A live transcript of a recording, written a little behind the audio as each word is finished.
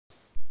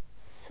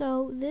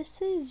So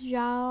this is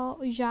Zhao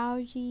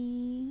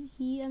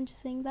I'm just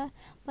saying that,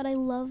 but I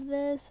love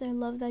this. I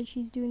love that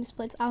she's doing the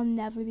splits. I'll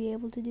never be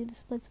able to do the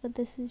splits, but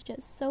this is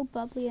just so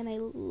bubbly and I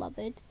love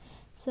it.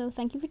 So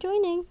thank you for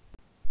joining.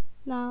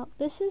 Now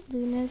this is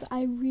Luna's.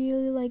 I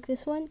really like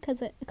this one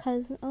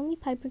because only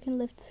Piper can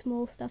lift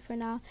small stuff for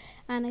now,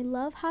 and I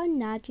love how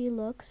Naji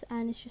looks,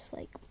 and it's just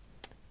like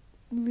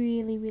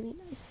really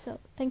nice.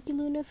 So thank you,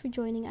 Luna, for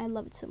joining. I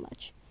love it so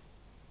much.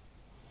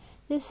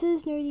 This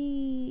is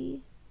Nerdy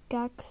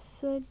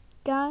Gaxa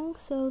Gang.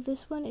 So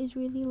this one is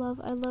really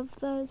I love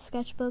the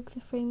sketchbook, the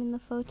frame and the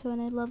photo,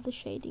 and I love the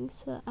shading.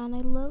 So and I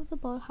love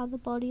how the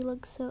body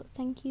looks. So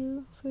thank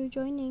you for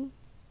joining.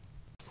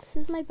 This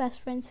is my best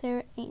friend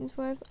Sarah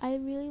Ainsworth. I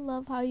really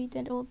love how you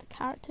did all the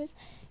characters.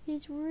 It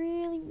is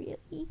really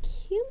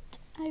cute.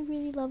 I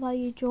really love how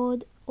you drew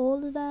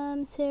all of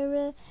them,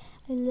 Sarah.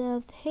 I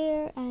love the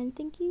hair, and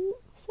thank you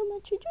so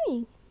much for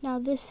joining. Now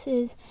this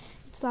is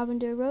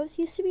Lavender Rose.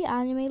 Used to be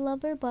anime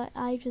lover, but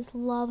I just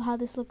love how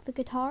this looks. The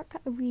guitar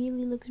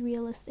really looks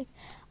realistic,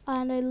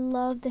 and I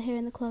love the hair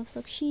and the clothes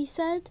look. She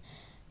said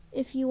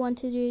if you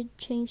wanted to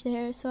change the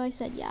hair, so I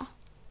said yeah.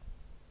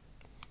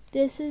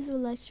 This is a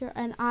lecture,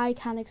 and I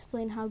can't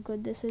explain how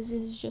good this is.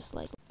 This is just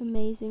like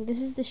amazing.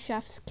 This is the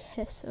chef's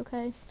kiss,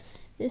 okay?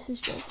 This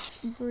is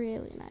just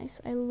really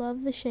nice. I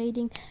love the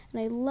shading,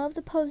 and I love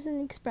the pose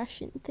and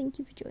expression. Thank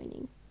you for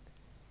joining.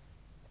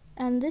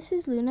 And this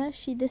is Luna.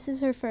 This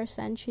is her first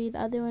entry.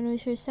 The other one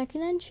was her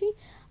second entry.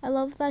 I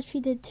love that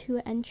she did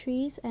 2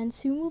 entries, and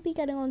soon we'll be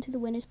getting on to the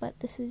winners, but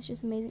this is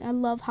just amazing. I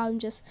love how I'm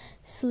just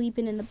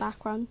sleeping in the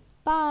background.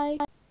 Bye!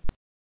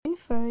 In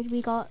third,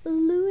 we got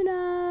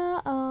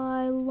Luna.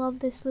 I love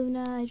this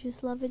Luna. I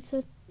just love it.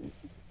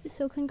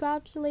 So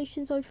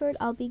congratulations on third.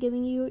 I'll be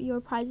giving you your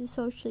prizes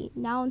socially.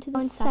 Now on to the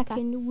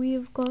second.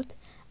 We've got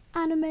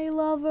Anime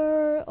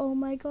Lover. Oh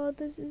my god,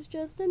 this is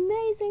just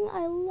amazing.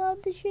 I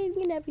love the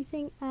shading and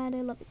everything, and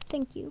I love it.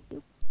 Thank you.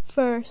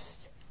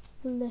 First,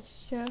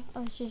 Felicia.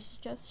 Oh,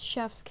 just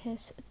chef's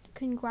kiss.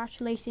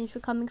 Congratulations for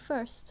coming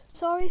first.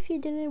 Sorry if you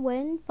didn't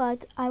win,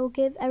 but I will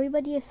give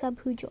everybody a sub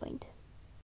who joined.